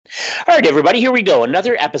All right, everybody, here we go.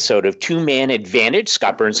 Another episode of Two Man Advantage.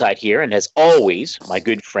 Scott Burnside here, and as always, my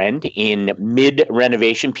good friend in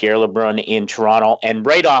mid-renovation, Pierre LeBrun in Toronto. And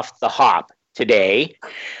right off the hop today,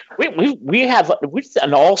 we have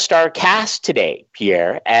an all-star cast today,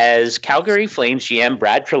 Pierre, as Calgary Flames GM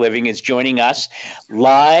Brad Treliving is joining us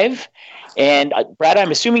live. And Brad,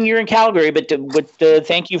 I'm assuming you're in Calgary, but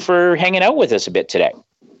thank you for hanging out with us a bit today.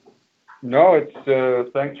 No,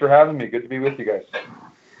 it's thanks for having me. Good to be with you guys.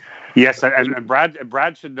 Yes, and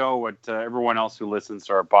Brad should know what everyone else who listens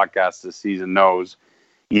to our podcast this season knows.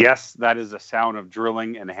 Yes, that is a sound of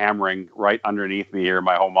drilling and hammering right underneath me here in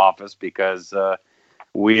my home office because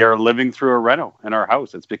we are living through a reno in our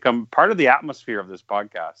house. It's become part of the atmosphere of this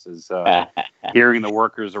podcast is hearing the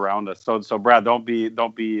workers around us. So Brad, don't be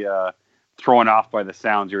thrown off by the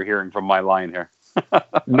sounds you're hearing from my line here.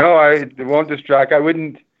 No, I won't distract. I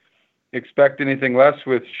wouldn't expect anything less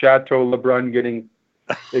with Chateau LeBrun getting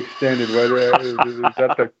extended. Is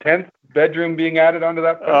that the 10th bedroom being added onto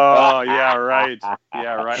that? Oh, yeah, right.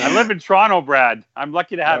 Yeah, right. I live in Toronto, Brad. I'm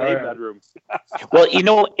lucky to have a bedroom. Well,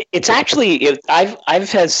 it's actually, I've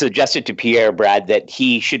suggested to Pierre, Brad, that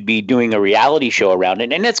he should be doing a reality show around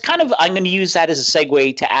it. And it's kind of, I'm going to use that as a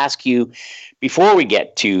segue to ask you, before we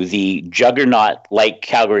get to the juggernaut like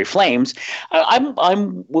Calgary Flames, I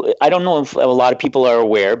don't know if a lot of people are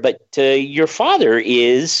aware, but your father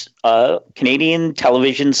is a Canadian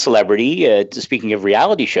television celebrity. Speaking of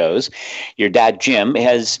reality shows, your dad, Jim,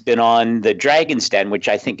 has been on The Dragon's Den, which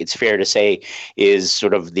I think it's fair to say is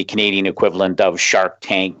sort of the Canadian equivalent of Shark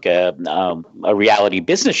Tank, a reality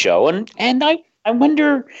business show. And I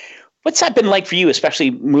wonder, what's that been like for you,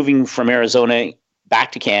 especially moving from Arizona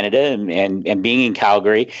back to Canada and being in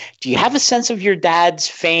Calgary? Do you have a sense of your dad's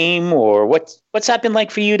fame, or what's that been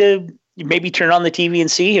like for you to maybe turn on the TV and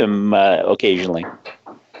see him occasionally?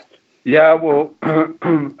 Yeah, well, I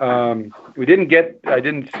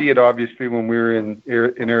didn't see it obviously when we were in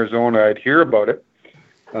Arizona. I'd hear about it,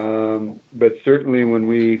 but certainly when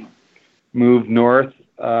we moved north,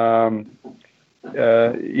 he's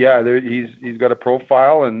got a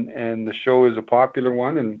profile, and the show is a popular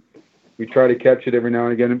one, and we try to catch it every now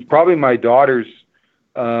and again. It's probably my daughters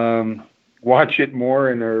watch it more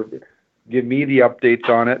and give me the updates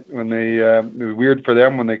on it when they. It was weird for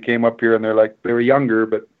them when they came up here and they were younger,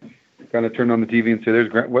 but kind of turned on the TV and say,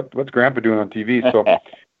 "There's what's Grandpa doing on TV?" So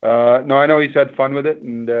no, I know he's had fun with it,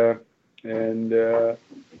 and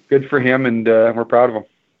good for him, and we're proud of him.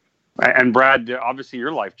 And Brad, obviously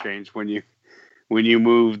your life changed when you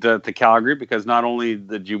moved to Calgary, because not only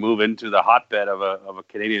did you move into the hotbed of a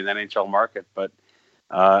Canadian NHL market, but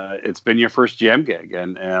it's been your first GM gig,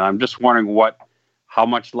 and I'm just wondering how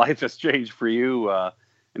much life has changed for you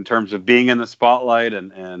in terms of being in the spotlight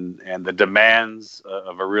and the demands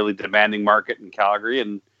of a really demanding market in Calgary,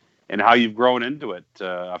 and how you've grown into it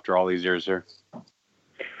after all these years here.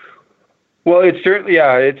 Well, it's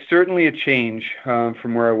certainly a change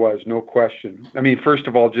from where I was, no question. I mean, first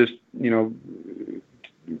of all, just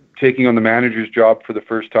taking on the manager's job for the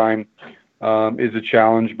first time is a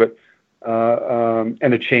challenge, but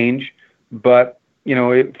and a change. But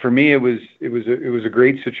for me, it was a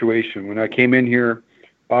great situation when I came in here.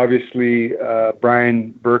 Obviously,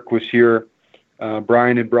 Brian Burke was here.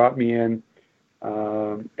 Brian had brought me in,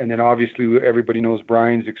 and then obviously everybody knows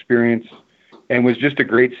Brian's experience, and was just a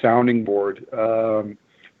great sounding board.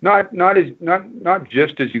 Not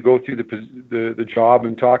just as you go through the job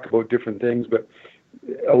and talk about different things, but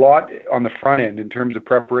a lot on the front end in terms of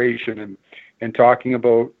preparation and talking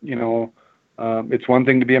about, it's one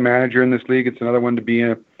thing to be a manager in this league. It's another one to be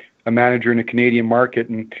a manager in a Canadian market.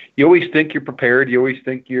 And you always think you're prepared. You always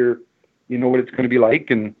think you know what it's going to be like.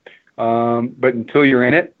 And, but until you're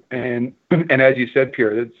in it, and as you said,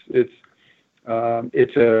 Pierre, it's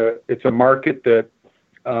a market that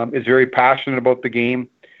is very passionate about the game.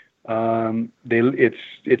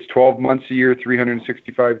 It's 12 months a year,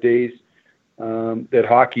 365 days. That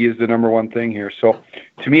hockey is the number one thing here. So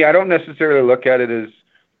to me, I don't necessarily look at it as,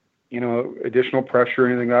 additional pressure or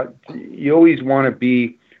anything like that. You always want to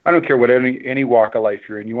be, I don't care what any walk of life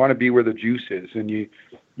you're in, you want to be where the juice is. And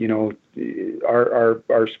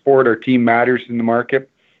our sport, our team matters in the market.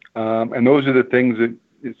 And those are the things that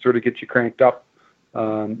sort of get you cranked up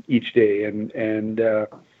each day. And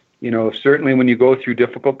certainly when you go through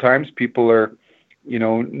difficult times, people are,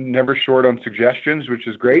 never short on suggestions, which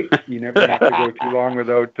is great. You never have to go too long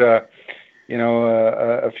without,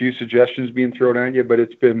 a few suggestions being thrown at you. But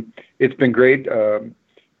it's been great.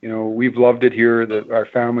 We've loved it here. Our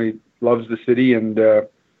family loves the city, and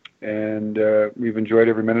we've enjoyed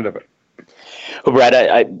every minute of it. Well,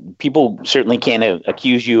 Brad, people certainly can't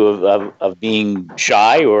accuse you of being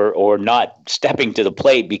shy or not stepping to the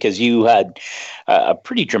plate, because you had a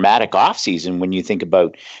pretty dramatic offseason when you think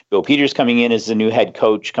about Bill Peters coming in as the new head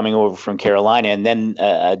coach, coming over from Carolina, and then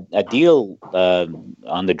a deal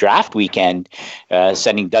on the draft weekend,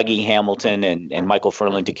 sending Dougie Hamilton and Michael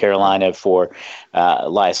Furlan to Carolina for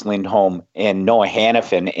Elias Lindholm and Noah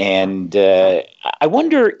Hanifin. And I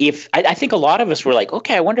wonder if I think a lot of us were like,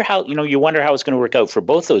 okay, I wonder how it's going to work out for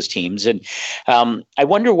both those teams. And I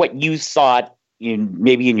wonder what you thought,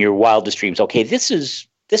 maybe in your wildest dreams. Okay, this is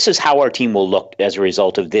how our team will look as a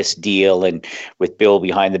result of this deal, and with Bill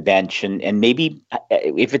behind the bench, and maybe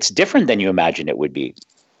if it's different than you imagine it would be.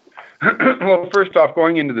 Well, first off,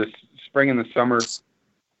 going into the spring and the summer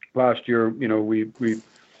last year, it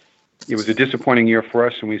was a disappointing year for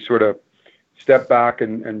us, and we sort of stepped back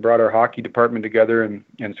and brought our hockey department together and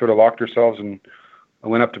sort of locked ourselves, and I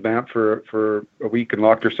went up to Banff for a week and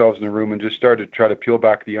locked ourselves in a room and just started to try to peel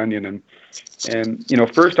back the onion. And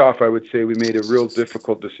first off, I would say we made a real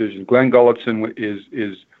difficult decision. Glenn Gulutzan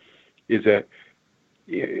is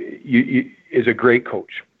a great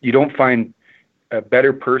coach. You don't find a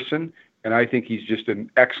better person, and I think he's just an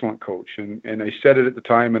excellent coach. And I said it at the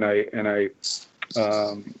time, and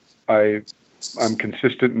I'm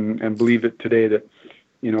consistent and believe it today that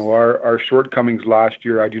our shortcomings last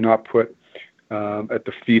year I do not put at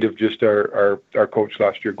the feet of just our coach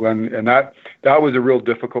last year, Glenn, and that was a real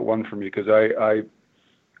difficult one for me, because I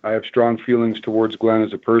have strong feelings towards Glenn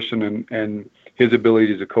as a person and his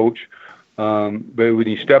ability as a coach. But when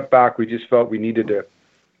he stepped back, we just felt we needed to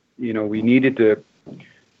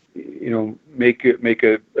make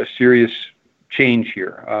a serious change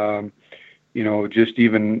here. Just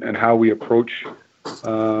even in how we approach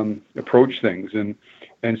things, and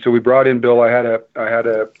so we brought in Bill. I had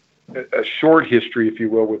a short history, if you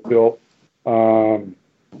will, with Bill through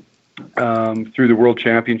the World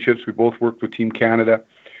Championships. We both worked with Team Canada.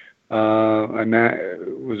 I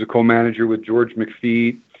was a co-manager with George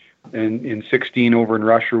McPhee, and in 2016 over in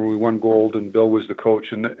Russia where we won gold, and Bill was the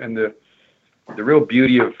coach. And the real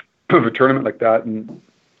beauty of a tournament like that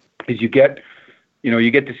is you get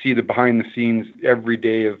to see the behind the scenes every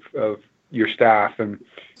day of your staff, and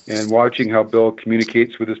watching how Bill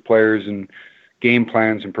communicates with his players and game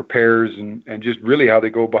plans and prepares and just really how they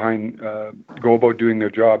go about doing their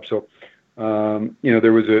job. So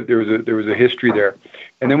there was a history there,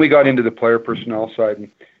 and then we got into the player personnel side,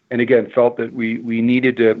 and again felt that we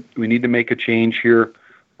needed to make a change here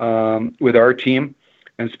with our team,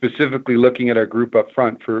 and specifically looking at our group up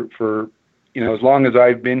front. For as long as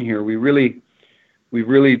I've been here, we really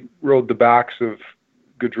rode the backs of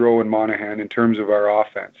Gaudreau and Monahan in terms of our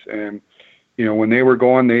offense, and when they were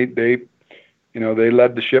going, they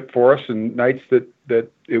led the ship for us, and nights that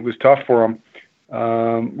it was tough for them,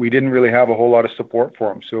 we didn't really have a whole lot of support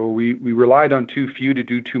for them. So we relied on too few to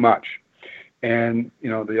do too much. And,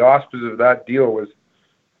 the auspice of that deal was,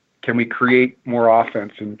 can we create more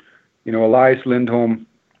offense? And, Elias Lindholm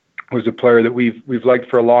was a player that we've liked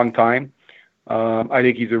for a long time. I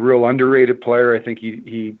think he's a real underrated player. I think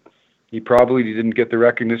he probably didn't get the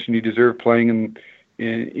recognition he deserved playing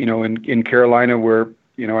in Carolina, where,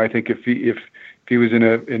 I think if he was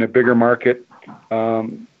in a bigger market,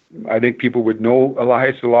 I think people would know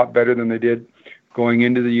Elias a lot better than they did going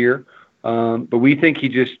into the year. But we think he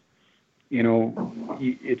just,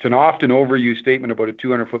 it's an often overused statement about a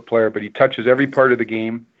 200-foot player, but he touches every part of the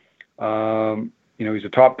game. He's a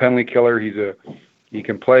top penalty killer. He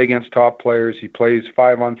can play against top players. He plays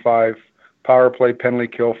 5-on-5, power play, penalty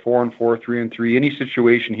kill, 4-on-4, 3-on-3. Any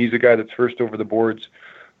situation, he's a guy that's first over the boards,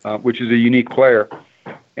 which is a unique player.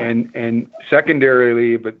 And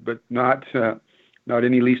secondarily, but not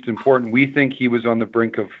any least important, we think he was on the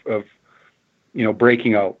brink of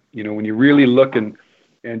breaking out. When you really look and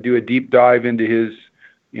do a deep dive into his,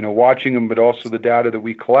 watching him, but also the data that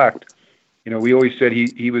we collect. We always said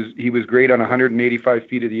he was great on 185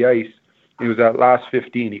 feet of the ice. It was that last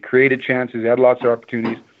 15. He created chances, he had lots of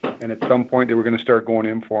opportunities, and at some point they were going to start going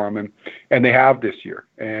in for him, and they have this year.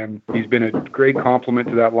 And he's been a great complement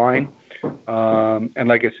to that line. And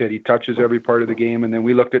like I said, he touches every part of the game. And then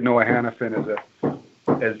we looked at Noah Hanifin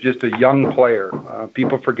as just a young player.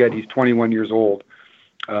 People forget he's 21 years old.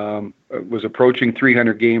 Was approaching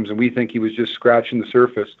 300 games, and we think he was just scratching the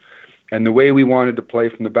surface. And the way we wanted to play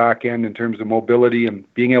from the back end in terms of mobility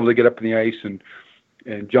and being able to get up in the ice and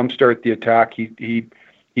jumpstart the attack, he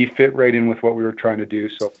fit right in with what we were trying to do.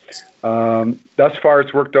 So thus far,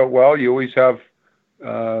 it's worked out well. You always have,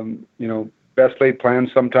 best laid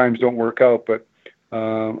plans sometimes don't work out, but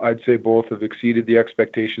I'd say both have exceeded the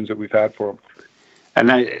expectations that we've had for them. And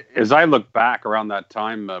as I look back around that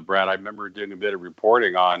time, Brad, I remember doing a bit of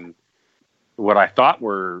reporting on what I thought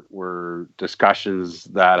were discussions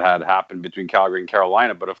that had happened between Calgary and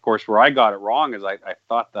Carolina. But of course, where I got it wrong is I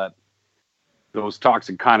thought that those talks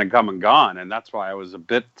had kind of come and gone. And that's why I was a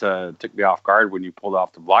bit, took me off guard when you pulled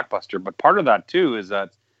off the blockbuster. But part of that too is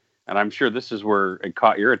that, and I'm sure this is where it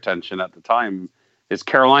caught your attention at the time, is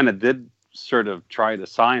Carolina did sort of try to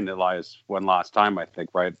sign Elias one last time, I think,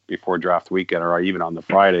 right before draft weekend or even on the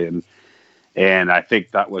Friday. And I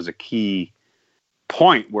think that was a key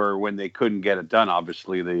point where when they couldn't get it done,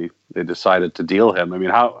 obviously they decided to deal him. I mean,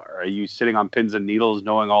 how are you sitting on pins and needles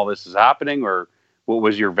knowing all this is happening, or what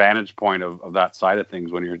was your vantage point of that side of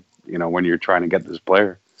things when you're trying to get this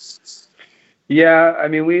player? Yeah, I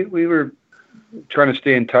mean, we were trying to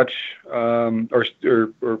stay in touch, or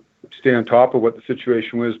stay on top of what the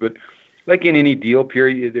situation was, but like in any deal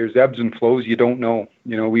period, there's ebbs and flows. You don't know.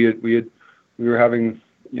 We were having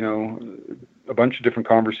a bunch of different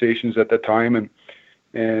conversations at that time,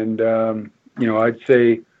 and I'd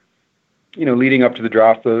say leading up to the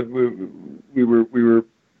draft, we were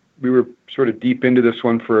sort of deep into this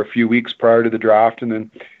one for a few weeks prior to the draft, and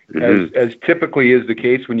then as typically is the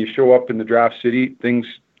case when you show up in the draft city, things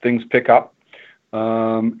pick up,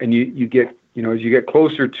 and you get as you get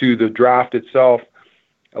closer to the draft itself,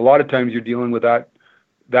 a lot of times you're dealing with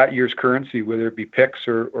that year's currency, whether it be picks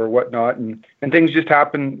or whatnot, and things just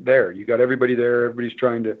happen there. You got everybody there. Everybody's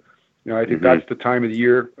trying to, I think that's the time of the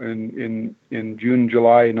year in June,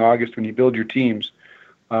 July, and August when you build your teams.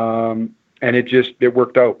 And it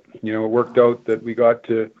worked out. It worked out that we got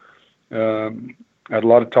to, I had a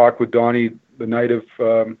lot of talk with Donnie the night of,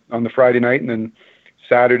 on the Friday night, and then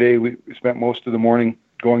Saturday we spent most of the morning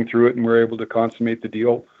going through it, and we were able to consummate the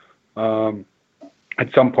deal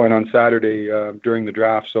at some point on Saturday during the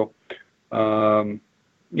draft. So,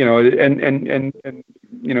 you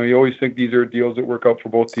always think these are deals that work out for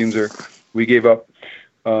both teams. We gave up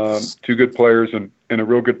two good players and a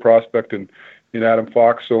real good prospect in Adam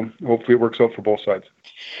Fox. So hopefully it works out for both sides.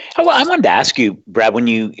 I wanted to ask you, Brad,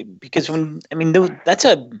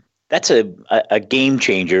 that's a game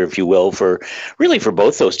changer, if you will, for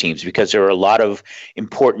both those teams, because there are a lot of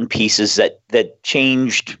important pieces that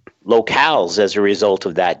changed locales as a result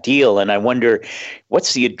of that deal. And I wonder,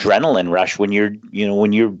 what's the adrenaline rush when you're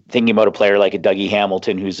thinking about a player like a Dougie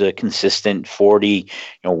Hamilton, who's a consistent 40,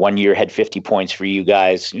 1 year had 50 points for you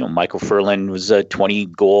guys. Michael Ferland was a 20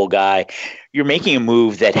 goal guy. You're making a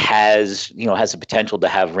move that has the potential to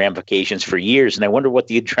have ramifications for years. And I wonder what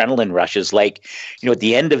the adrenaline rush is like, at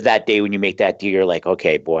the end of that day when you make that deal, you're like,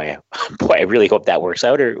 okay, boy, I really hope that works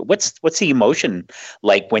out. Or what's the emotion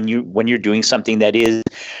like when you're doing something that is,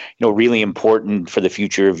 really important for the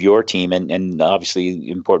future of your team and obviously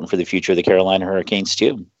important for the future of the Carolina Hurricanes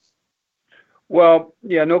too? Well,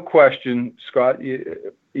 yeah, no question, Scott.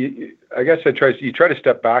 I guess you try to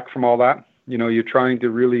step back from all that. You're trying to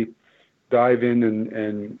really dive in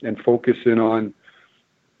and focus in on,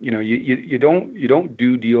 you don't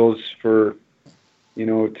do deals for,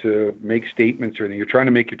 to make statements or anything. You're trying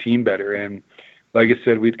to make your team better. And like I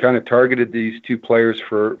said, we'd kind of targeted these two players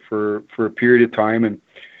for a period of time, and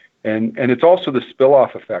it's also the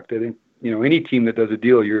spill-off effect. I think, any team that does a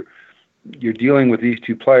deal, you're dealing with these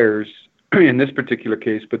two players in this particular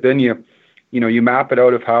case, but then you map it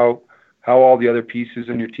out of how all the other pieces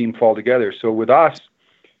in your team fall together. So with us,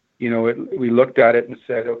 we looked at it and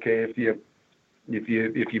said, okay, if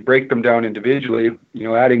you break them down individually,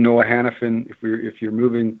 adding Noah Hanifin, if you're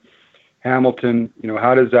moving Hamilton,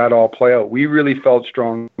 how does that all play out? We really felt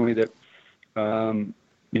strongly that,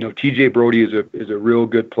 TJ Brody is a real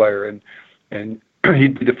good player, and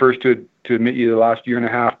he'd be the first to admit the last year and a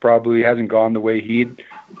half probably hasn't gone the way he'd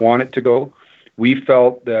want it to go. We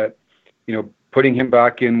felt that, putting him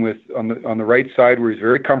back in on the right side where he's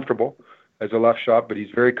very comfortable as a left shot, but he's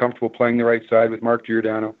very comfortable playing the right side with Mark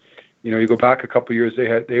Giordano. You go back a couple of years,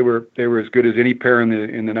 they were as good as any pair in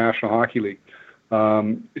the National Hockey League.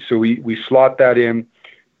 So we slot that in.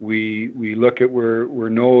 We look at where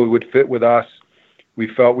Noah would fit with us. We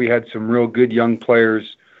felt we had some real good young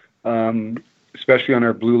players, especially on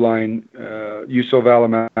our blue line, Juuso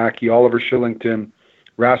Välimäki, Oliver Shillington,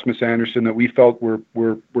 Rasmus Anderson, that we felt were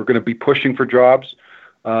going to be pushing for jobs,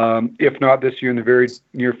 if not this year, in the very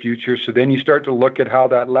near future. So then you start to look at how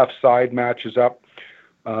that left side matches up.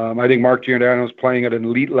 I think Mark Giordano is playing at an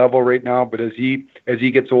elite level right now, but as he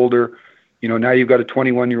gets older, now you've got a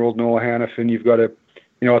 21-year-old Noah Hanifin, you've got at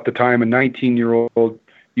the time a 19-year-old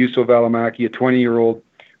Juuso Välimäki, a 20-year-old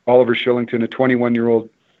Oliver Shillington, a 21-year-old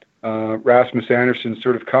Rasmus Anderson,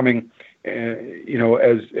 sort of coming.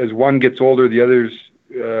 As one gets older, the others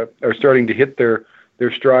are starting to hit their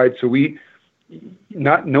their stride. So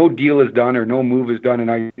no deal is done or no move is done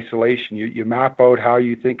in isolation. You map out how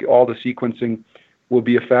you think all the sequencing will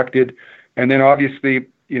be affected, and then obviously,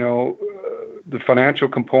 the financial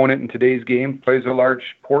component in today's game plays a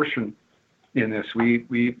large portion in this.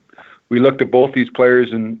 We looked at both these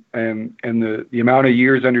players and the amount of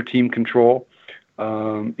years under team control.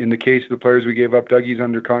 In the case of the players we gave up, Dougie's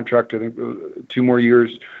under contract, I think 2 more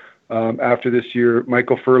years after this year.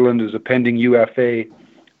 Michael Furland is a pending UFA.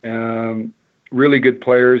 Really good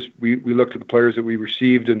players. We looked at the players that we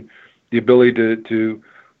received and the ability to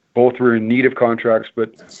both were in need of contracts,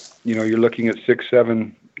 but you're looking at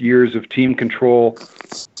 6-7 years of team control,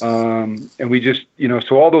 and we just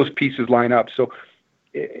so all those pieces line up. So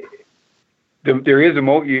there is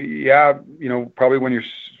probably when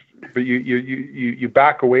you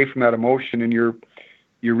back away from that emotion and you're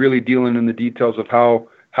really dealing in the details of how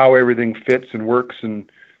everything fits and works, and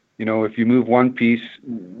if you move one piece,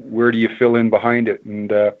 where do you fill in behind it?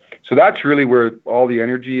 And so that's really where all the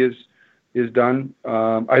energy is done.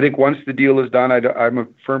 I think once the deal is done, I'm a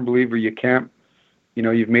firm believer you can't,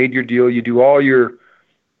 you've made your deal, you do all your,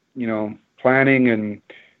 planning, and,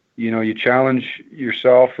 you challenge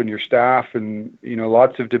yourself and your staff, and,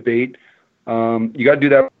 lots of debate. You got to do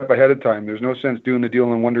that ahead of time. There's no sense doing the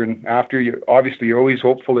deal and wondering after. Obviously, you're always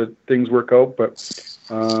hopeful that things work out, but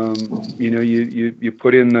you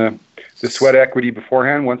put in the sweat equity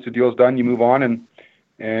beforehand. Once the deal's done, you move on and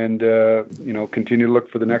continue to look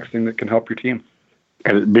for the next thing that can help your team.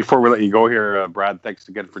 And before we let you go here, Brad, thanks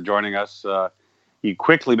again for joining us. You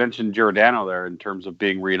quickly mentioned Giordano there in terms of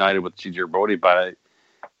being reunited with Gigi Brody, but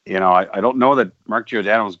I don't know that Mark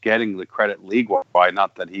Giordano is getting the credit league-wide.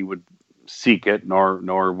 Not that he would seek it,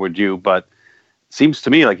 nor would you, but it seems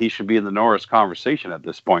to me like he should be in the Norris conversation at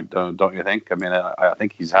this point, don't you think? I mean, I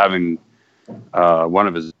think he's having one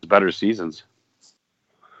of his better seasons.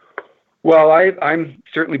 Well, I'm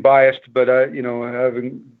certainly biased, but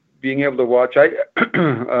being able to watch,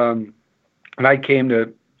 when I came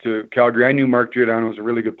to Calgary, I knew Mark Giordano was a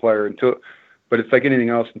really good player but it's like anything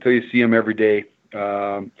else, until you see him every day,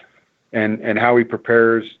 and how he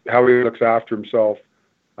prepares, how he looks after himself.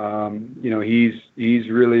 He's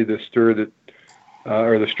really the straw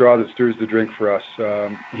that stirs the drink for us.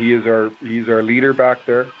 He's our leader back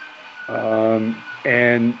there, and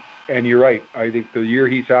you're right. I think the year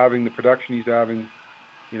he's having, the production he's having,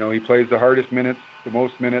 he plays the hardest minutes, the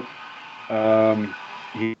most minutes.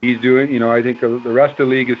 He's doing. I think the rest of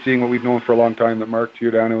the league is seeing what we've known for a long time, that Mark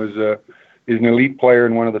Giordano is an elite player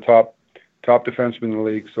and one of the top defensemen in the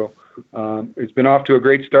league. So it's been off to a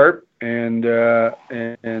great start, and we're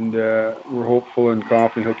hopeful and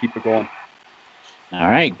confident he'll keep it going. All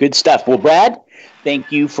right, good stuff. Well, Brad,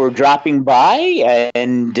 thank you for dropping by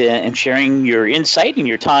and sharing your insight and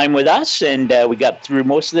your time with us. And we got through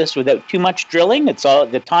most of this without too much drilling.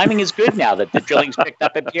 The timing is good now that the drilling's picked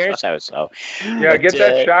up at Pierre's house. So get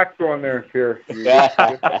that shack going there, Pierre.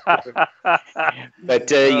 But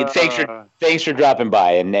thanks for dropping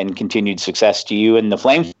by, and continued success to you and the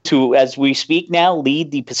Flames, who, as we speak now,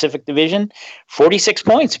 lead the Pacific Division, 46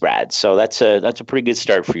 points, Brad. So that's a pretty good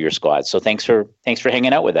start for your squad. So thanks for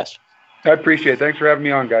hanging out with us. I appreciate it. Thanks for having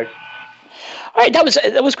me on, guys. All right,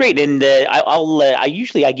 that was great, and I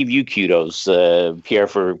usually give you kudos, Pierre,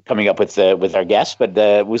 for coming up with our guests, but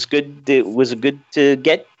it was good. It was good to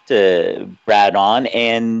get Brad on,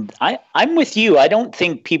 and I'm with you. I don't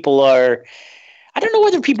think people are. I don't know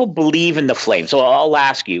whether people believe in the Flames, so I'll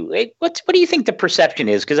ask you, what do you think the perception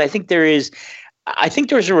is? Because I think there's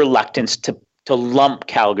a reluctance to lump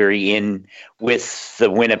Calgary in with the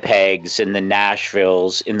Winnipegs and the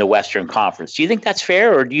Nashvilles in the Western Conference. Do you think that's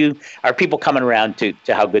fair, or are people coming around to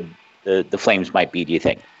how good the Flames might be, do you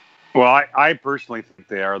think? Well, I personally think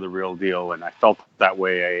they are the real deal, and I felt that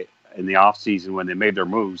way in the offseason when they made their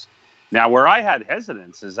moves. Now, where I had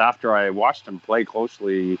hesitance is after I watched them play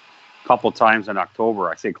closely a couple times in October.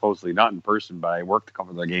 I say closely, not in person, but I worked a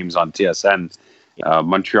couple of their games on TSN.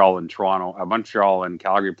 Montreal and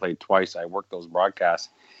Calgary played twice. I worked those broadcasts,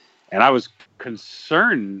 and I was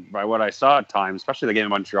concerned by what I saw at times, especially the game in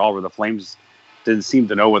Montreal where the Flames didn't seem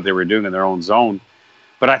to know what they were doing in their own zone.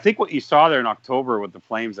 But I think what you saw there in October with the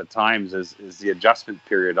Flames at times is the adjustment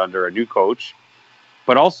period under a new coach,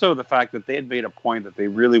 but also the fact that they had made a point that they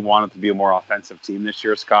really wanted to be a more offensive team this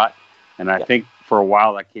year, Scott. And I think for a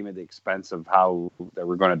while that came at the expense of how they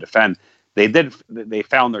were going to defend. They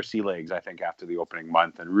found their sea legs, I think, after the opening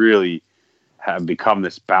month, and really have become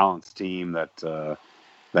this balanced team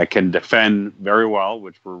that can defend very well,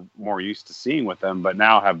 which we're more used to seeing with them, but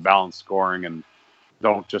now have balanced scoring and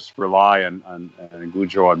don't just rely on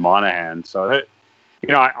Gaudreau and Monahan. So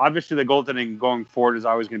Obviously the goaltending going forward is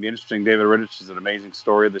always going to be interesting. David Rittich is an amazing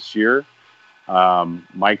story this year.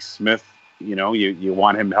 Mike Smith, you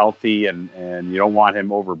want him healthy and you don't want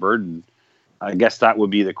him overburdened. I guess that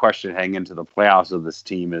would be the question heading into the playoffs of this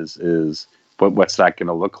team is what's that going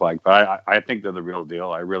to look like? But I think they're the real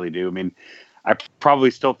deal. I really do. I mean, I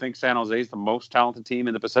probably still think San Jose is the most talented team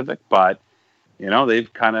in the Pacific, but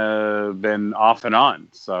they've kind of been off and on.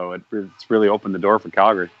 So it's really opened the door for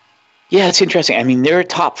Calgary. Yeah, it's interesting. I mean, they're a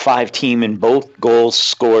top 5 team in both goals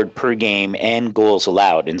scored per game and goals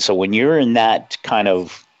allowed. And so when you're in that kind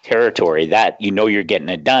of territory, that you're getting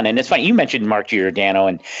it done. And it's funny, you mentioned Mark Giordano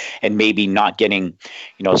and maybe not getting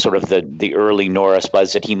sort of the early Norris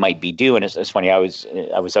buzz that he might be due. And it's funny, I was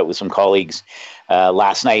out with some colleagues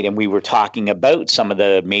last night, and we were talking about some of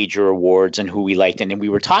the major awards and who we liked, and we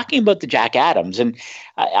were talking about the Jack Adams, and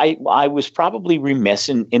I was probably remiss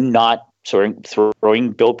in not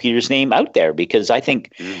throwing Bill Peters' name out there, because I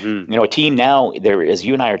think a team now, there, as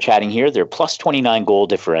you and I are chatting here, they're plus 29 goal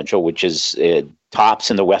differential, which is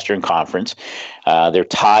tops in the Western Conference. They're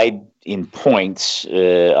tied in points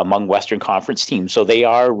among Western Conference teams, so they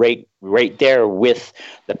are right there with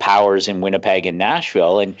the powers in Winnipeg and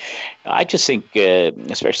Nashville. And I just think,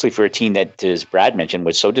 especially for a team that, as Brad mentioned,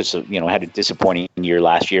 was so had a disappointing year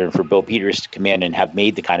last year, and for Bill Peters to come in and have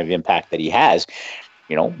made the kind of impact that he has.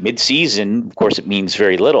 Mid-season, of course, it means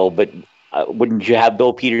very little, but wouldn't you have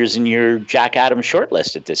Bill Peters in your Jack Adams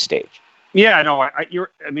shortlist at this stage? Yeah, no,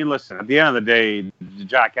 listen, at the end of the day,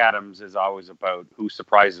 Jack Adams is always about who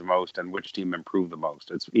surprises most and which team improved the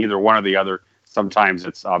most. It's either one or the other. Sometimes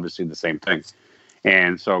it's obviously the same thing.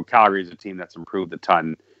 And so Calgary is a team that's improved a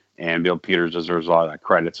ton, and Bill Peters deserves a lot of that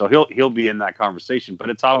credit. So he'll be in that conversation, but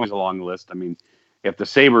it's always a long list. I mean, if the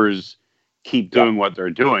Sabres keep doing what they're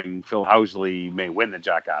doing, Phil Housley may win the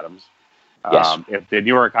Jack Adams. Yes. If the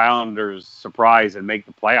New York Islanders surprise and make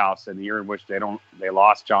the playoffs in the year in which they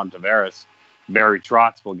lost John Tavares, Barry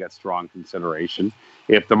Trotz will get strong consideration.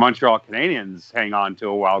 If the Montreal Canadiens hang on to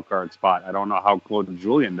a wild card spot, I don't know how Claude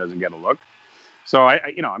Julien doesn't get a look. So I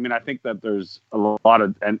think that there's a lot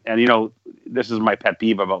of, and this is my pet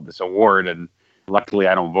peeve about this award, and luckily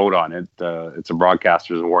I don't vote on it. It's a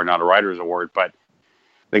broadcaster's award, not a writer's award, but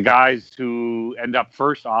the guys who end up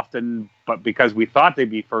first often, but because we thought they'd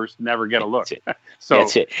be first, never get a look.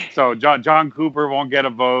 So John Cooper won't get a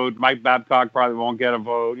vote. Mike Babcock probably won't get a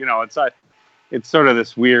vote. It's sort of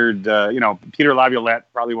this weird. Peter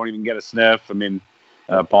Laviolette probably won't even get a sniff. I mean,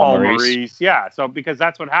 Paul Maurice. Yeah. So because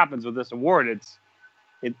that's what happens with this award.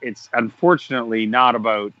 It's unfortunately not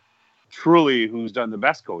about truly who's done the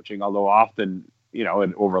best coaching, although often it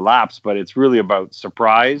overlaps. But it's really about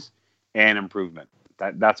surprise and improvement.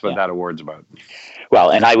 That's what that award's about. Well,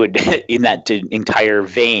 and I would, in that entire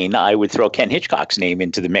vein, I would throw Ken Hitchcock's name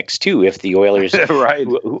into the mix too. If the Oilers, right,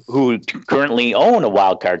 who currently own a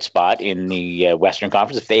wild card spot in the Western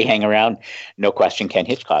Conference, if they hang around, no question, Ken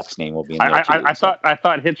Hitchcock's name will be in there too. I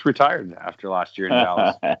thought Hitch retired after last year in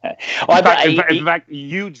Dallas. In fact,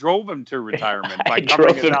 you drove him to retirement. I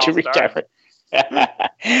drove him to retirement.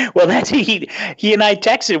 Well, that's he and I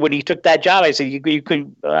texted when he took that job. I said, "You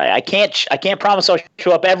could. I can't promise I'll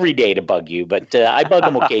show up every day to bug you, but I bug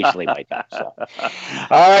him occasionally, Mike." So,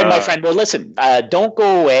 all right, my friend. Well, listen, don't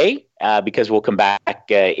go away because we'll come back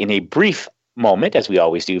in a brief moment, as we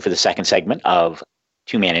always do, for the second segment of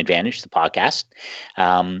Two Man Advantage, the podcast.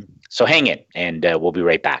 So hang in, and we'll be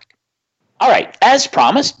right back. All right, as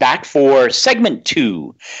promised, back for segment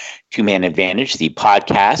 2, Two Man Advantage, the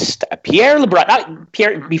podcast. Pierre LeBrun.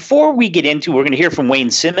 Pierre, before we get into, we're going to hear from Wayne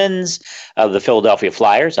Simmons of the Philadelphia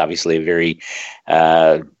Flyers. Obviously, a very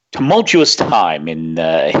tumultuous time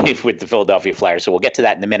with the Philadelphia Flyers. So we'll get to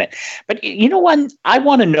that in a minute. But you know what? I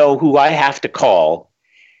want to know who I have to call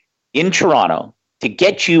in Toronto to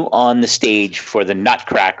get you on the stage for the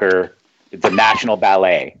Nutcracker, the National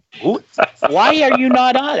Ballet. Why are you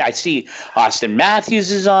not on? I see Austin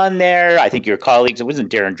Matthews is on there. I think your colleagues, it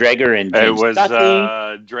wasn't Darren Dreger and James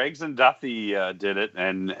Duthie. Dregs and Duthie did it,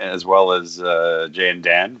 and as well as Jay and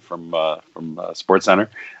Dan from SportsCenter.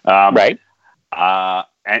 Right.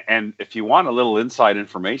 And if you want a little inside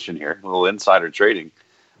information here, a little insider trading,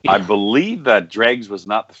 I believe that Dregs was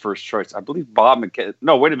not the first choice. I believe Bob McKenzie.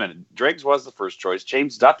 No, wait a minute. Dregs was the first choice.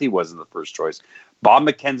 James Duthie wasn't the first choice. Bob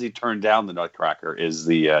McKenzie turned down the Nutcracker is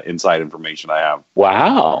the inside information I have.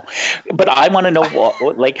 Wow. But I want to know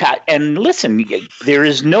and listen, there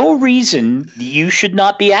is no reason you should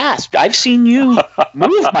not be asked. I've seen you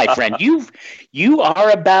move, my friend. You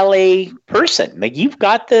are a ballet person. Like you've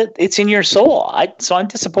got it's in your soul. So I'm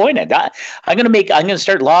disappointed. I'm going to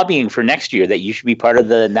start lobbying for next year that you should be part of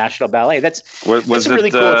the National Ballet. That's a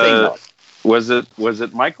really cool thing though. Was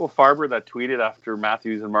it Michael Farber that tweeted after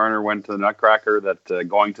Matthews and Marner went to the Nutcracker that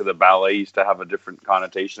going to the ballet used to have a different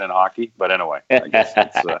connotation in hockey? But anyway, I guess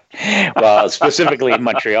it's, well, specifically in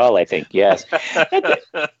Montreal, I think. Yes,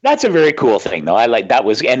 that's a very cool thing, though. I like that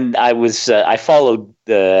I followed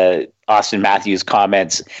the Austin Matthews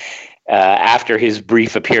comments after his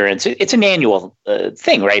brief appearance. It's an annual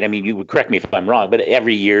thing, right? I mean, you would correct me if I'm wrong, but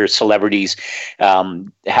every year celebrities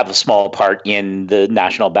have a small part in the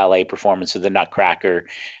National Ballet performance of the Nutcracker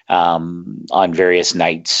on various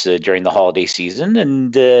nights during the holiday season.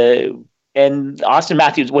 And Austin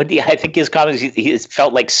Matthews, I think his comments, he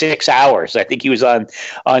felt like 6 hours. I think he was on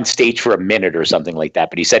stage for a minute or something like that,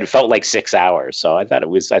 but he said it felt like 6 hours. So I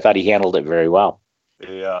thought he handled it very well.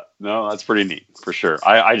 Yeah, no, that's pretty neat for sure.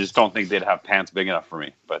 I just don't think they'd have pants big enough for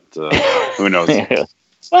me, but who knows?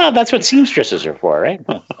 Well, that's what seamstresses are for, right?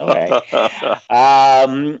 All right.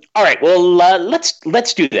 All right. Well,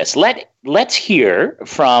 let's do this. Let's hear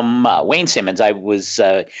from Wayne Simmonds. I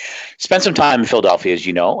spent some time in Philadelphia, as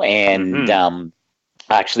you know, and I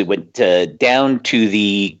actually went down to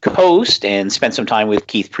the coast and spent some time with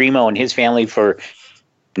Keith Primo and his family for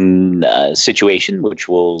a situation, which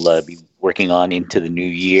we'll be working on into the new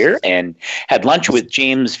year, and had lunch with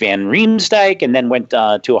James Van Riemsdyk, and then went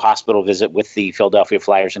to a hospital visit with the Philadelphia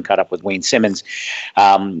Flyers and caught up with Wayne Simmonds,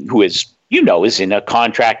 who is in a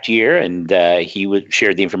contract year, and he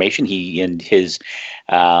shared the information. He and his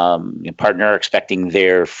partner are expecting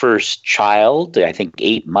their first child, I think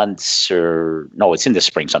 8 months, it's in the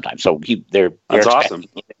spring sometime. So they're awesome.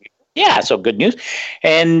 Yeah, so good news.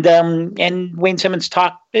 And Wayne Simmonds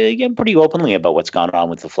talked pretty openly about what's gone on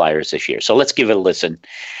with the Flyers this year. So let's give it a listen.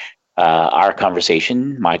 My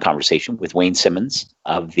conversation with Wayne Simmonds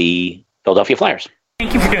of the Philadelphia Flyers.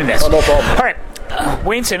 Thank you for doing this. Oh, no problem. All right.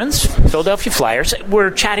 Wayne Simmonds, Philadelphia Flyers. We're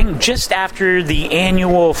chatting just after the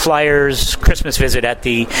annual Flyers Christmas visit at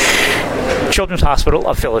the Children's Hospital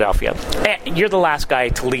of Philadelphia. You're the last guy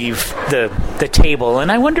to leave the table, and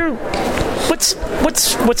I wonder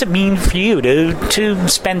what's it mean for you to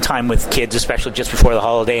spend time with kids, especially just before the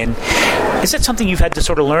holiday? And is that something you've had to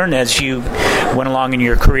sort of learn as you went along in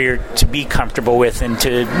your career to be comfortable with, and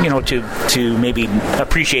to maybe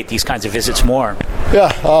appreciate these kinds of visits more?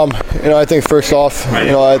 Yeah, I think first off,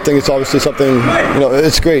 I think it's obviously something,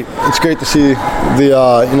 it's great. It's great to see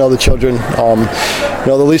the children.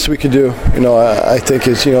 The least we could do, I think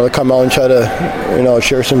is, to come out and try to,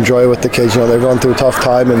 share some joy with the kids. They're going through a tough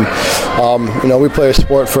time, and we play a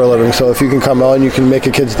sport for a living. So if you can come out and you can make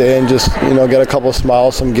a kid's day and just, get a couple of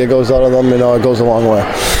smiles, some giggles out of them, it goes a long way.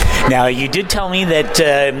 Now, you did tell me that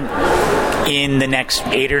in the next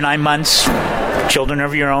 8 or 9 months, children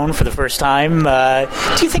of your own for the first time.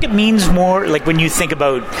 Do you think it means more, like when you think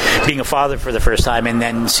about being a father for the first time and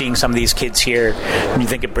then seeing some of these kids here, do you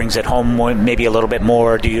think it brings it home maybe a little bit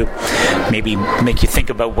more? Do you maybe make you think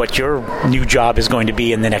about what your new job is going to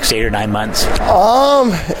be in the next 8 or 9 months?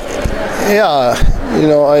 Yeah,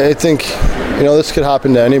 I think, this could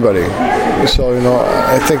happen to anybody. So,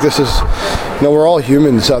 I think this is, we're all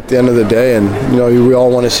humans at the end of the day, and, we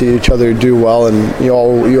all want to see each other do well, and you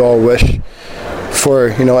all wish for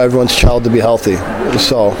everyone's child to be healthy.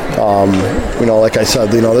 So like I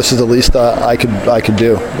said, this is the least that I could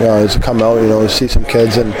do, is to come out, see some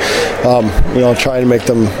kids, and try and make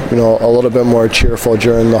them a little bit more cheerful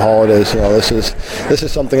during the holidays. This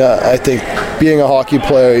is something I think, being a hockey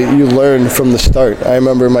player, you learn from the start. I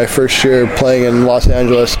remember my first year playing in Los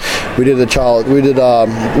Angeles, we went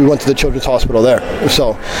to the Children's Hospital there.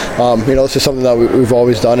 So this is something that we've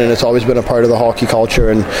always done, and it's always been a part of the hockey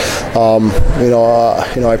culture, and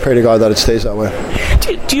I pray to God that it stays that way.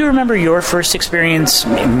 Do you remember your first experience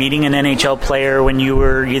meeting an NHL player when you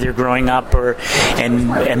were either growing up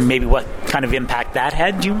and maybe what kind of impact that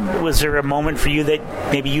had? Was there a moment for you that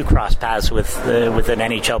maybe you crossed paths with an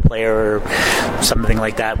NHL player or something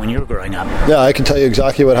like that when you were growing up? Yeah, I can tell you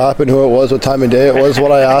exactly what happened, who it was, what time of day it was,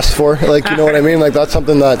 what I asked for. Like, you know what I mean? Like, that's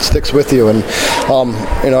something that sticks with you. And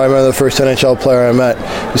I remember the first NHL player I met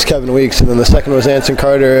was Kevin Weeks, and then the second was Anson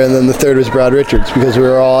Carter, and then the third was Brad Richards, because we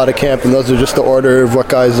were all out of camp, and those are just the order of what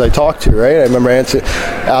guys I talked to, right? I remember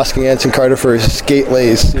asking Anson Carter for his skate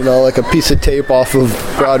lace, like a piece of tape off of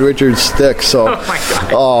Brad Richards' stick. So,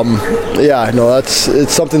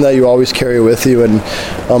 it's something that you always carry with you, and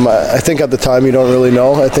I think at the time you don't really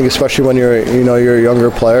know. I think especially when you're a younger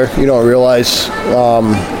player, you don't realize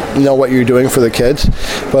what you're doing for the kids.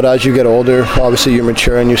 But as you get older, obviously you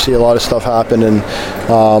mature and you see a lot of stuff happen, and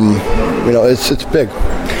it's big.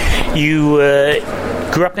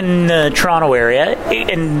 grew up in the Toronto area,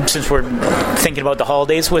 and since we're thinking about the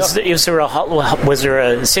holidays, was there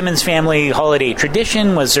a Simmons family holiday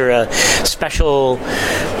tradition? Was there a special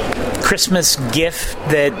Christmas gift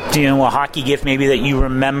that, a hockey gift maybe that you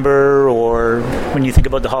remember, or when you think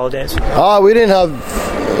about the holidays? We didn't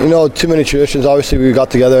have, too many traditions. Obviously, we got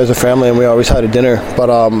together as a family and we always had a dinner. But,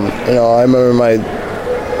 I remember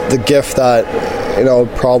the gift that,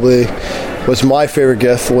 probably was my favorite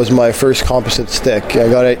gift was my first composite stick. I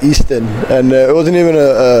got it at Easton, and it wasn't even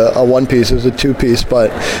a one-piece, it was a two-piece, but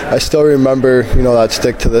I still remember, that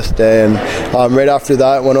stick to this day. And right after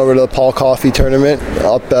that, went over to the Paul Coffey tournament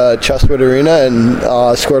up at Chestwood Arena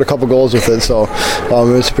and scored a couple goals with it, so it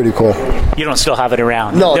was pretty cool. You don't still have it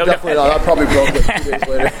around? No, definitely not. I probably broke it 2 days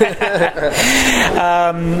later.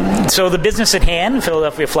 So the business at hand,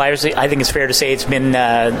 Philadelphia Flyers, I think it's fair to say it's been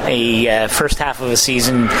a first half of a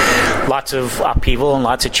season, lots of upheaval and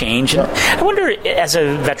lots of change. And I wonder, as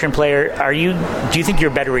a veteran player, do you think you're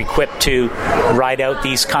better equipped to ride out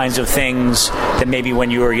these kinds of things than maybe when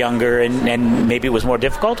you were younger and maybe it was more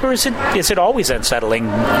difficult, or is it always unsettling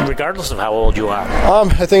regardless of how old you are?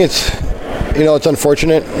 I think it's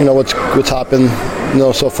unfortunate, what's happened,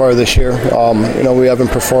 so far this year. We haven't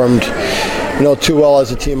performed, too well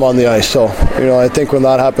as a team on the ice. So, I think when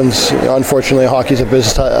that happens, unfortunately, hockey's a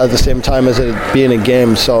business at the same time as it being a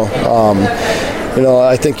game. So,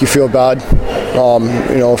 I think you feel bad,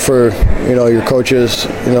 for, your coaches,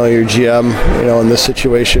 your GM, in this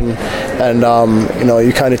situation. And,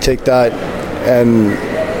 you kind of take that and,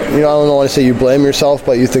 I don't want to say you blame yourself,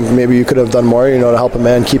 but you think maybe you could have done more, to help a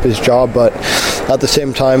man keep his job. But at the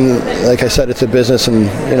same time, like I said, it's a business, and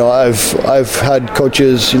I've had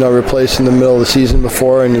coaches, replaced in the middle of the season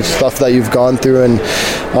before, and it's stuff that you've gone through, and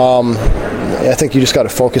I think you just got to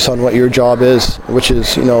focus on what your job is, which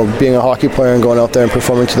is being a hockey player and going out there and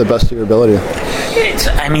performing to the best of your ability. It's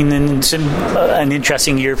an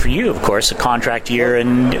interesting year for you, of course, a contract year.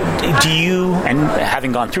 And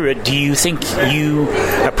having gone through it, do you think you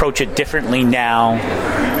approach it differently now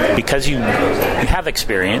because you have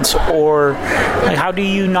experience, or how do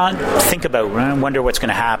you not think about? I wonder what's going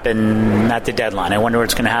to happen at the deadline. I wonder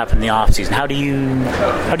what's going to happen in the off season. How do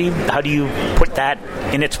you put that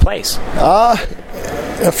in its place?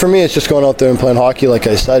 For me, it's just going out there and playing hockey, like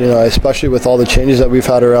I said, especially with all the changes that we've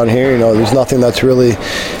had around here, there's nothing that's really,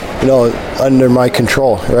 under my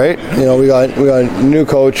control, right? We got a new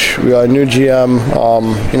coach, we got a new GM,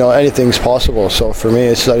 anything's possible. So for me,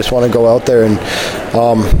 I just want to go out there and,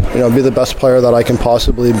 be the best player that I can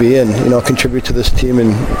possibly be and, contribute to this team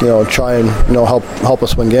and, try and, help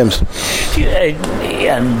us win games.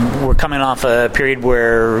 We're coming off a period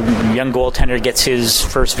where young goaltender gets his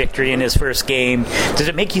first victory in his first game. Does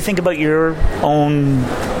it make you think about your own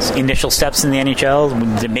initial steps in the NHL?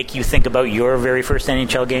 Does it make you think about your very first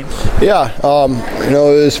NHL game? Yeah, it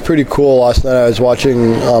was pretty cool last night. I was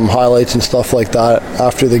watching highlights and stuff like that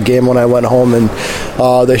after the game when I went home, and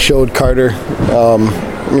they showed Carter,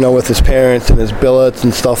 with his parents and his billets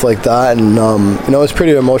and stuff like that, and it was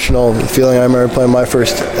pretty emotional feeling. I remember playing my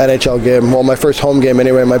first NHL game, my first home game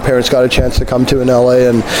anyway. My parents got a chance to come to in LA,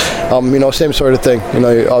 and same sort of thing.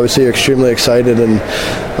 Obviously extremely excited, and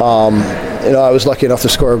I was lucky enough to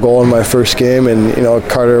score a goal in my first game, and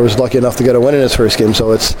Carter was lucky enough to get a win in his first game.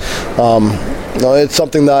 So it's it's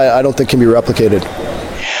something that I don't think can be replicated.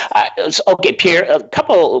 Okay, Pierre, a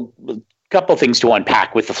couple things to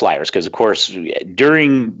unpack with the Flyers, because of course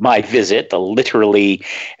during my visit, literally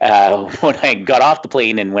when I got off the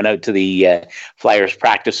plane and went out to the Flyers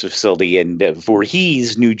practice facility in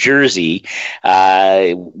Voorhees, New Jersey,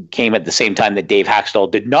 came at the same time that Dave Hakstol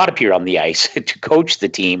did not appear on the ice to coach the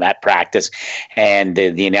team at practice, and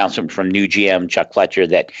the announcement from new GM Chuck Fletcher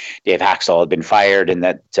that Dave Hakstol had been fired, and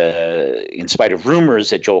that in spite of rumors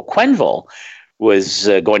that Joel Quenneville was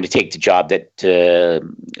going to take the job that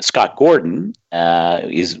Scott Gordon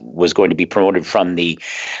was going to be promoted from the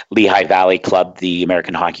Lehigh Valley Club, the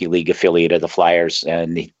American Hockey League affiliate of the Flyers,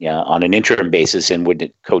 and on an interim basis, and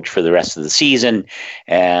would coach for the rest of the season.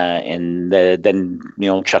 And then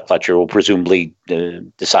Chuck Fletcher will presumably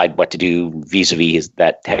decide what to do vis-a-vis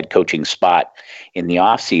that head coaching spot in the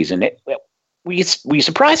off season. Were you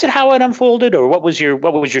surprised at how it unfolded, or what was your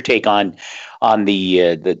take on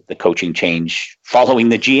the coaching change following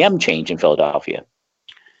the GM change in Philadelphia?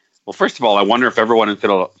 Well, first of all, I wonder if everyone in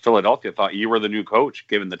Philadelphia thought you were the new coach,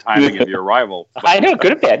 given the timing of your arrival. I know,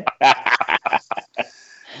 could have been.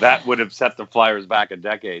 That would have set the Flyers back a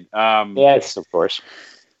decade. Yes, of course.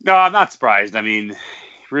 No, I'm not surprised. I mean,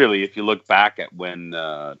 really, if you look back at when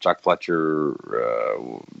Chuck Fletcher,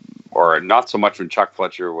 or not so much when Chuck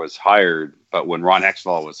Fletcher was hired, but when Ron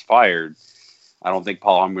Hextall was fired, I don't think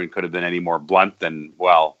Paul Holmgren could have been any more blunt than,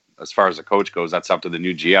 well, as far as the coach goes, that's up to the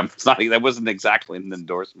new GM. That wasn't exactly an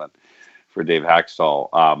endorsement for Dave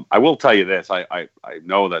Hakstol. I will tell you this. I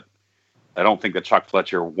know that I don't think that Chuck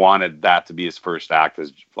Fletcher wanted that to be his first act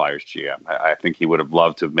as Flyers GM. I think he would have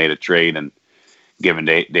loved to have made a trade and given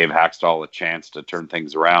Dave Hakstol a chance to turn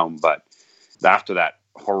things around. But after that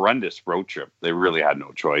horrendous road trip, they really had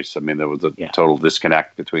no choice. I mean, there was a total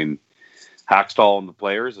disconnect between Hakstol and the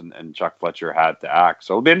players, and Chuck Fletcher had to act.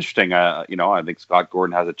 So it'll be interesting. I think Scott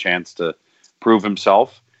Gordon has a chance to prove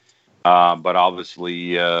himself. But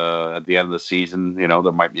obviously, at the end of the season,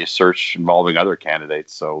 there might be a search involving other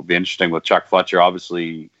candidates. So it'll be interesting with Chuck Fletcher.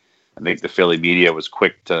 Obviously, I think the Philly media was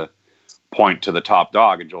quick to point to the top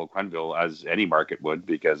dog in Joel Quenneville, as any market would,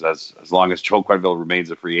 because as long as Joel Quenneville remains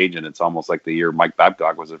a free agent, it's almost like the year Mike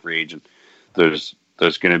Babcock was a free agent. There's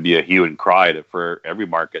going to be a hue and cry for every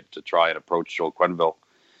market to try and approach Joel Quenneville.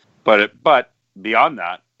 But beyond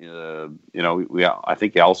that, I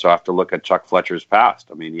think you also have to look at Chuck Fletcher's past.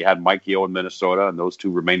 I mean, he had Mike Yeo in Minnesota, and those two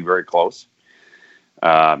remained very close.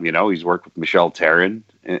 He's worked with Michel Therrien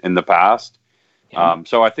in the past. Yeah.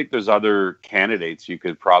 So I think there's other candidates you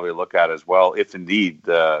could probably look at as well, if indeed,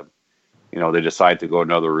 they decide to go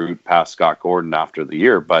another route past Scott Gordon after the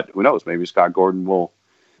year. But who knows? Maybe Scott Gordon will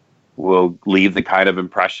leave the kind of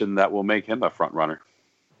impression that will make him a front runner.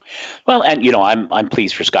 Well, and I'm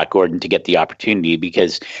pleased for Scott Gordon to get the opportunity,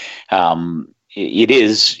 because it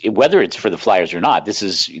is, whether it's for the Flyers or not,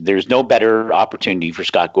 there's no better opportunity for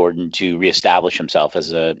Scott Gordon to reestablish himself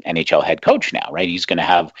as a NHL head coach now, right? He's going to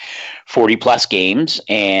have 40 plus games,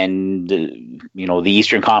 and the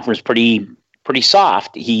Eastern Conference pretty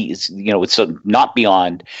soft. He's it's not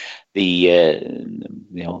beyond the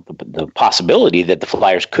possibility that the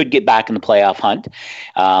Flyers could get back in the playoff hunt.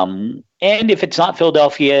 And if it's not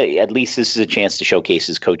Philadelphia, at least this is a chance to showcase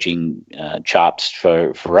his coaching chops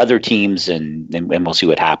for other teams, and we'll see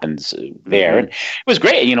what happens there. Mm-hmm. And it was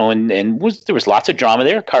great, there was lots of drama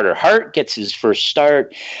there. Carter Hart gets his first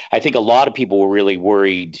start. I think a lot of people were really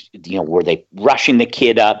worried, were they rushing the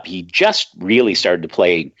kid up? He just really started to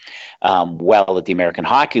play well at the American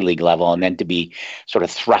Hockey League level, and then to be sort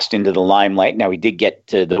of thrust into the limelight. Now, he did get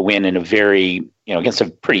to the win in a very, against a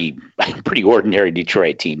pretty ordinary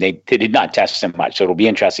Detroit team. They did not test him much, so it'll be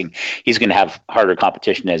interesting. He's going to have harder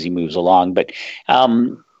competition as he moves along. But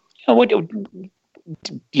what do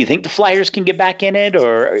you think the Flyers can get back in it,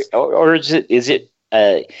 or is it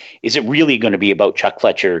really going to be about Chuck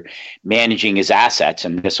Fletcher managing his assets?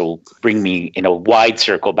 And this will bring me in a wide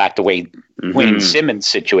circle back to Wayne Simmons'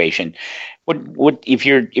 situation. What if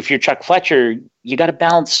you're Chuck Fletcher? You got to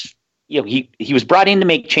balance. He was brought in to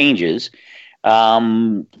make changes.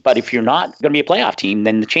 But if you're not going to be a playoff team,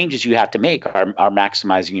 then the changes you have to make are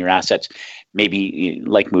maximizing your assets, maybe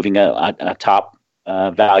like moving a top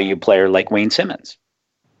value player like Wayne Simmons.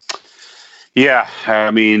 Yeah,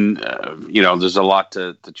 I mean, there's a lot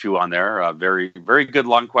to chew on there. Very, very good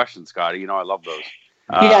long question, Scotty. I love those.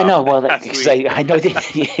 Yeah, I know. Well, I know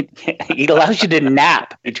that it allows you to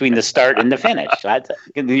nap between the start and the finish.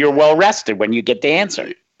 You're well rested when you get to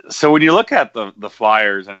answer. So when you look at the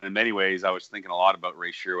Flyers, and in many ways, I was thinking a lot about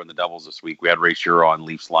Ray Shero and the Devils this week. We had Ray Shero on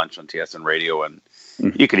Leafs Lunch on TSN Radio, and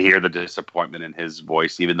you could hear the disappointment in his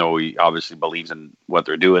voice, even though he obviously believes in what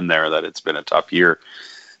they're doing there, that it's been a tough year.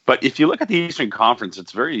 But if you look at the Eastern Conference,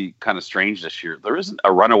 it's very kind of strange this year. There isn't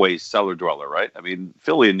a runaway cellar dweller, right? I mean,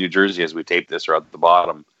 Philly and New Jersey, as we tape this, are at the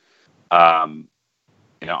bottom, on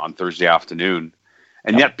Thursday afternoon.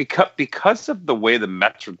 And yet, because of the way the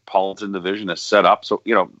Metropolitan Division is set up, so,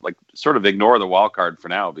 sort of ignore the wild card for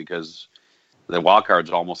now, because the wild card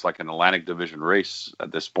is almost like an Atlantic Division race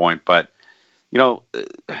at this point. But, the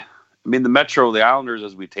Metro, the Islanders,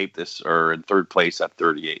 as we tape this, are in third place at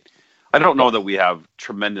 38. I don't know that we have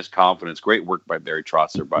tremendous confidence. Great work by Barry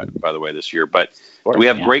Trotzer, by the way, this year. But we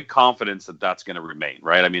have great confidence that that's going to remain,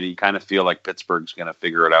 right? I mean, you kind of feel like Pittsburgh's going to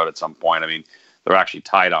figure it out at some point. I mean, they're actually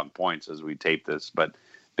tied on points as we tape this, but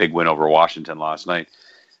big win over Washington last night.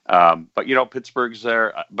 But, Pittsburgh's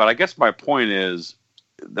there. But I guess my point is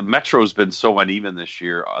the Metro's been so uneven this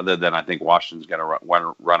year, other than I think Washington's going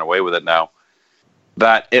to run away with it now,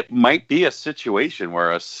 that it might be a situation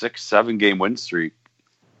where a 6-7 game win streak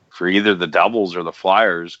for either the Devils or the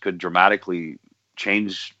Flyers could dramatically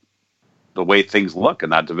change the way things look in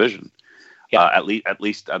that division, at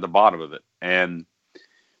least at the bottom of it. And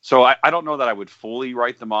so I don't know that I would fully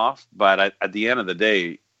write them off, but at the end of the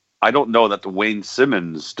day, I don't know that the Wayne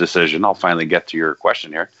Simmons decision, I'll finally get to your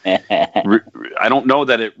question here, I don't know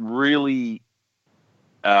that it really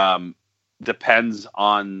depends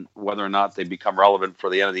on whether or not they become relevant for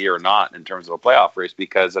the end of the year or not in terms of a playoff race,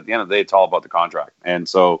 because at the end of the day, it's all about the contract. And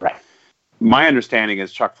so my understanding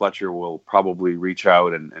is Chuck Fletcher will probably reach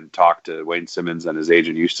out and talk to Wayne Simmonds and his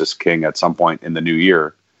agent Eustace King at some point in the new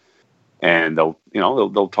year. And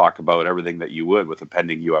they'll talk about everything that you would with a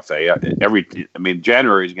pending UFA.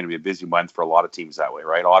 January is going to be a busy month for a lot of teams that way,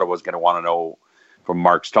 right? Ottawa's going to want to know from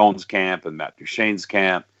Mark Stone's camp and Matt Duchene's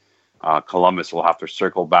camp. Columbus will have to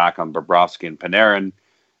circle back on Bobrovsky and Panarin.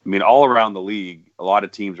 I mean, all around the league, a lot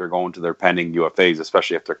of teams are going to their pending UFAs,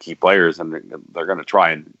 especially if they're key players, and they're going to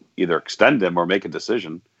try and either extend them or make a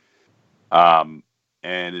decision.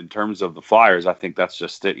 And in terms of the Flyers, I think that's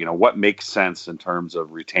just it. What makes sense in terms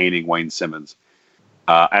of retaining Wayne Simmonds?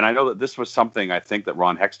 And I know that this was something I think that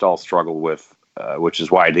Ron Hextall struggled with, which is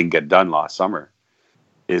why it didn't get done last summer,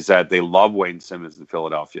 is that they love Wayne Simmonds in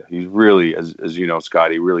Philadelphia. He's really, as you know,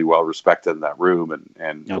 Scotty, really well respected in that room,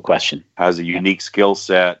 and no question has a unique skill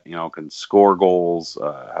set. Can score goals,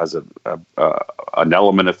 has an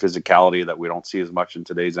element of physicality that we don't see as much in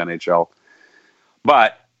today's NHL.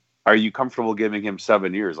 But are you comfortable giving him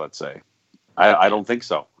 7 years? Let's say, I don't think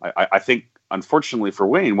so. I think, unfortunately for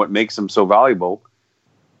Wayne, what makes him so valuable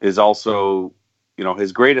is also,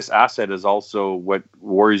 his greatest asset is also what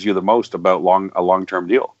worries you the most about a long-term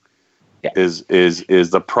deal. Yeah. Is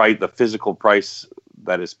the physical price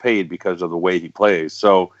that is paid because of the way he plays.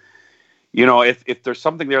 So, if there's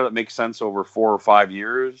something there that makes sense over 4 or 5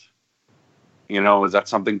 years, is that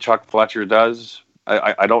something Chuck Fletcher does?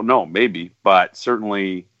 I don't know, maybe, but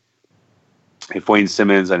certainly if Wayne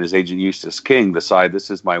Simmonds and his agent Eustace King decide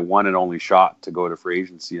this is my one and only shot to go to free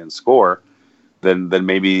agency and score, then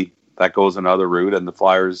maybe that goes another route and the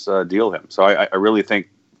Flyers deal him. So I really think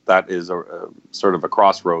that is a sort of a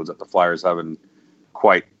crossroads that the Flyers haven't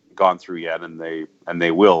quite gone through yet, and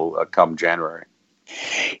they will come January.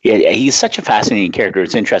 Yeah, he's such a fascinating character.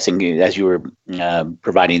 It's interesting as you were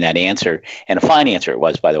providing that answer, and a fine answer it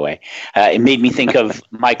was, by the way. It made me think of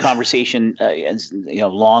my conversation,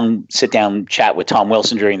 long sit-down chat with Tom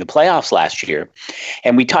Wilson during the playoffs last year,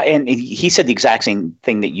 and and he said the exact same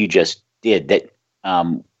thing that you just did. That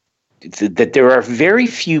there are very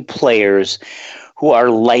few players who are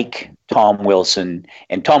like Tom Wilson.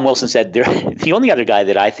 And Tom Wilson said the only other guy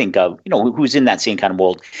that I think of, who's in that same kind of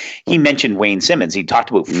mold, he mentioned Wayne Simmonds. He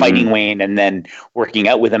talked about fighting Wayne and then working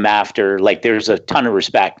out with him after. Like, there's a ton of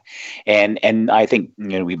respect. And I think,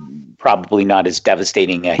 we probably not as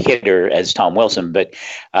devastating a hitter as Tom Wilson. But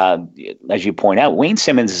as you point out, Wayne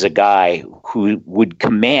Simmonds is a guy who would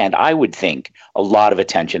command, I would think, a lot of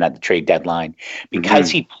attention at the trade deadline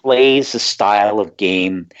because he plays the style of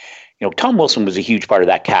game. Tom Wilson was a huge part of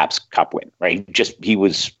that Caps Cup win, right? He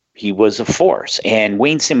was a force, and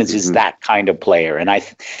Wayne Simmonds is that kind of player. And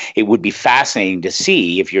it would be fascinating to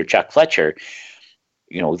see if you're Chuck Fletcher.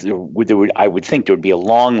 I would think there would be a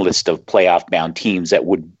long list of playoff-bound teams that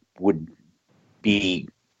would be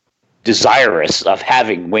desirous of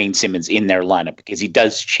having Wayne Simmonds in their lineup because he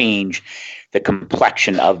does change the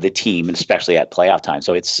complexion of the team, and especially at playoff time.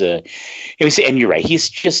 So and you're right. He's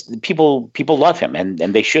just people love him, and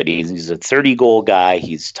they should. He's a 30-goal guy.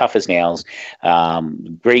 He's tough as nails.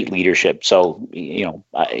 Great leadership. So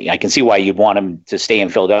I can see why you'd want him to stay in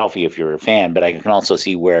Philadelphia if you're a fan, but I can also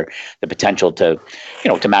see where the potential to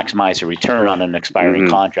maximize a return on an expiring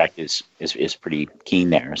contract is pretty keen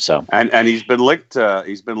there. So and he's been linked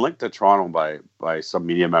to Toronto by some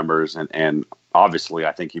media members, and obviously,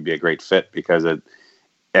 I think he'd be a great fit because and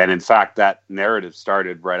in fact, that narrative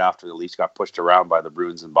started right after the Leafs got pushed around by the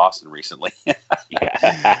Bruins in Boston recently.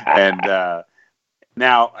 And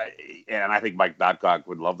now, I think Mike Babcock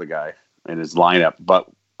would love the guy in his lineup. But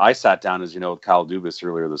I sat down, as you know, with Kyle Dubas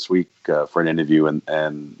earlier this week for an interview,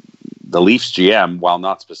 and the Leafs GM, while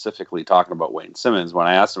not specifically talking about Wayne Simmonds, when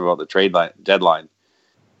I asked him about the trade deadline,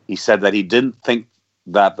 he said that he didn't think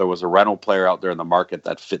that there was a rental player out there in the market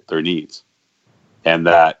that fit their needs, and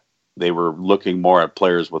that they were looking more at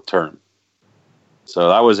players with term. So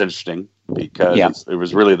that was interesting because it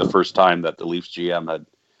was really the first time that the Leafs GM had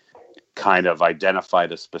kind of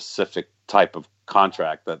identified a specific type of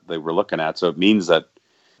contract that they were looking at. So it means that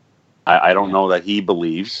I don't know that he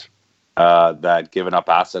believes that giving up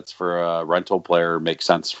assets for a rental player makes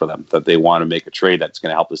sense for them, that they want to make a trade that's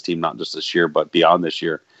going to help this team not just this year, but beyond this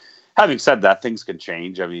year. Having said that, things can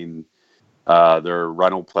change. I mean, there are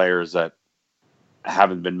rental players that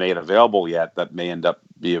haven't been made available yet that may end up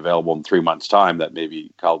be available in 3 months' time that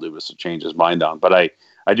maybe Kyle Dubas will change his mind on. But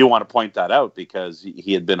I do want to point that out because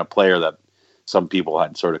he had been a player that some people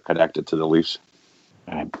had sort of connected to the Leafs.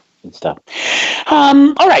 Good stuff.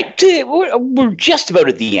 All right. We're just about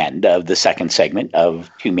at the end of the second segment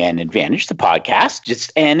of Two Man Advantage, the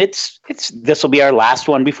podcast. And this will be our last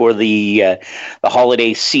one before the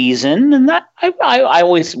holiday season. And that I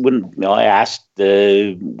always I asked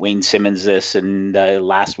Wayne Simmons this, and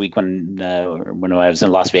last week when I was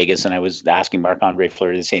in Las Vegas, and I was asking Marc-Andre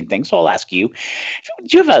Fleury the same thing. So I'll ask you: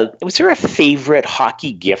 was there a favorite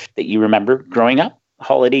hockey gift that you remember growing up,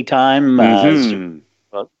 holiday time? Mm-hmm.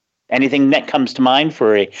 Anything that comes to mind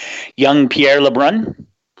for a young Pierre LeBrun?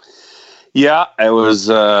 Yeah, I was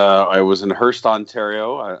in Hearst,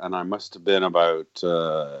 Ontario, and I must have been about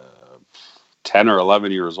 10 or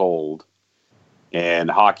 11 years old, and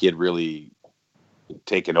hockey had really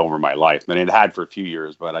taken over my life. I mean, it had for a few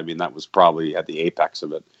years, but I mean, that was probably at the apex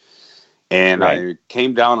of it. And right. I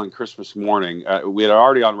came down on Christmas morning. We had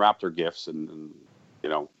already unwrapped our gifts, and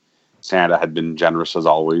Santa had been generous as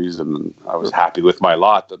always, and I was happy with my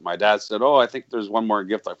lot. But my dad said, "Oh, I think there's one more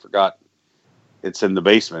gift I forgot. It's in the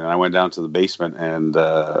basement." And I went down to the basement, and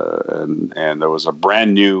there was a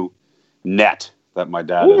brand new net that my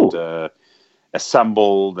dad had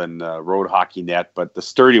assembled, and road hockey net, but the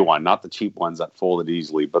sturdy one, not the cheap ones that folded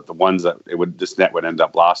easily, but the ones that this net would end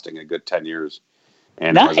up lasting a good 10 years.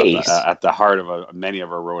 And nice. It was at the heart of many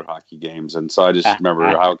of our road hockey games. And so I just remember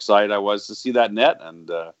how excited I was to see that net, and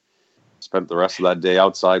spent the rest of that day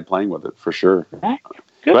outside playing with it for sure.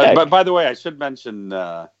 Good. But by the way, I should mention,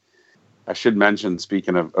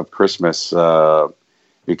 speaking of Christmas,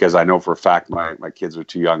 because I know for a fact my kids are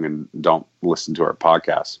too young and don't listen to our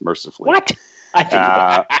podcast, mercifully. What?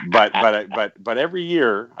 But every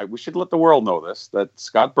year, we should let the world know this, that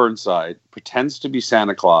Scott Burnside pretends to be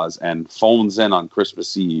Santa Claus and phones in on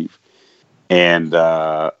Christmas Eve and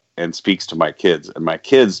speaks to my kids. And my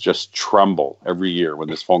kids just tremble every year when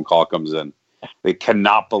this phone call comes in. They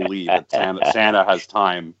cannot believe that Santa has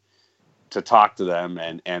time to talk to them.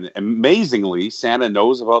 And amazingly, Santa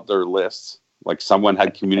knows about their lists, like someone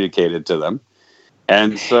had communicated to them.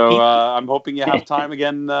 And so I'm hoping you have time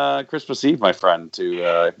again Christmas Eve, my friend,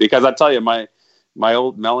 because I tell you, my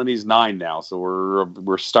old Melanie's 9 now, so we're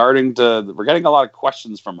getting a lot of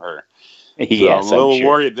questions from her. So yes, I'm a little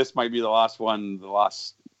worried this might be the last one, the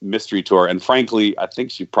last mystery tour. And frankly, I think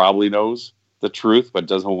she probably knows the truth, but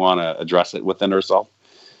doesn't want to address it within herself.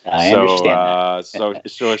 I understand that.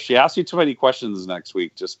 So if she asks you too many questions next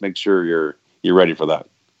week, just make sure you're ready for that.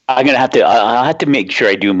 I'll have to make sure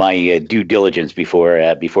I do my due diligence before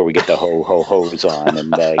we get the hose on,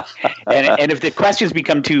 and if the questions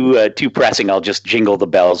become too pressing, I'll just jingle the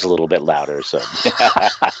bells a little bit louder. So,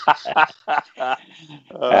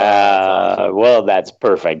 well, that's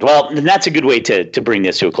perfect. Well, and that's a good way to bring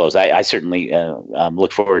this to a close. I certainly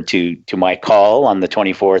look forward to my call on the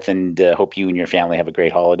 24th, and hope you and your family have a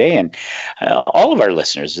great holiday, and all of our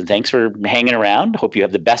listeners. And thanks for hanging around. Hope you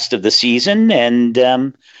have the best of the season, and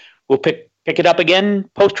we'll pick it up again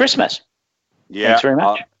post-Christmas. Yeah. Thanks very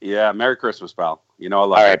much. Merry Christmas, pal. I love you. All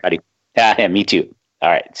right, buddy. Yeah, me too. All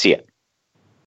right. See ya.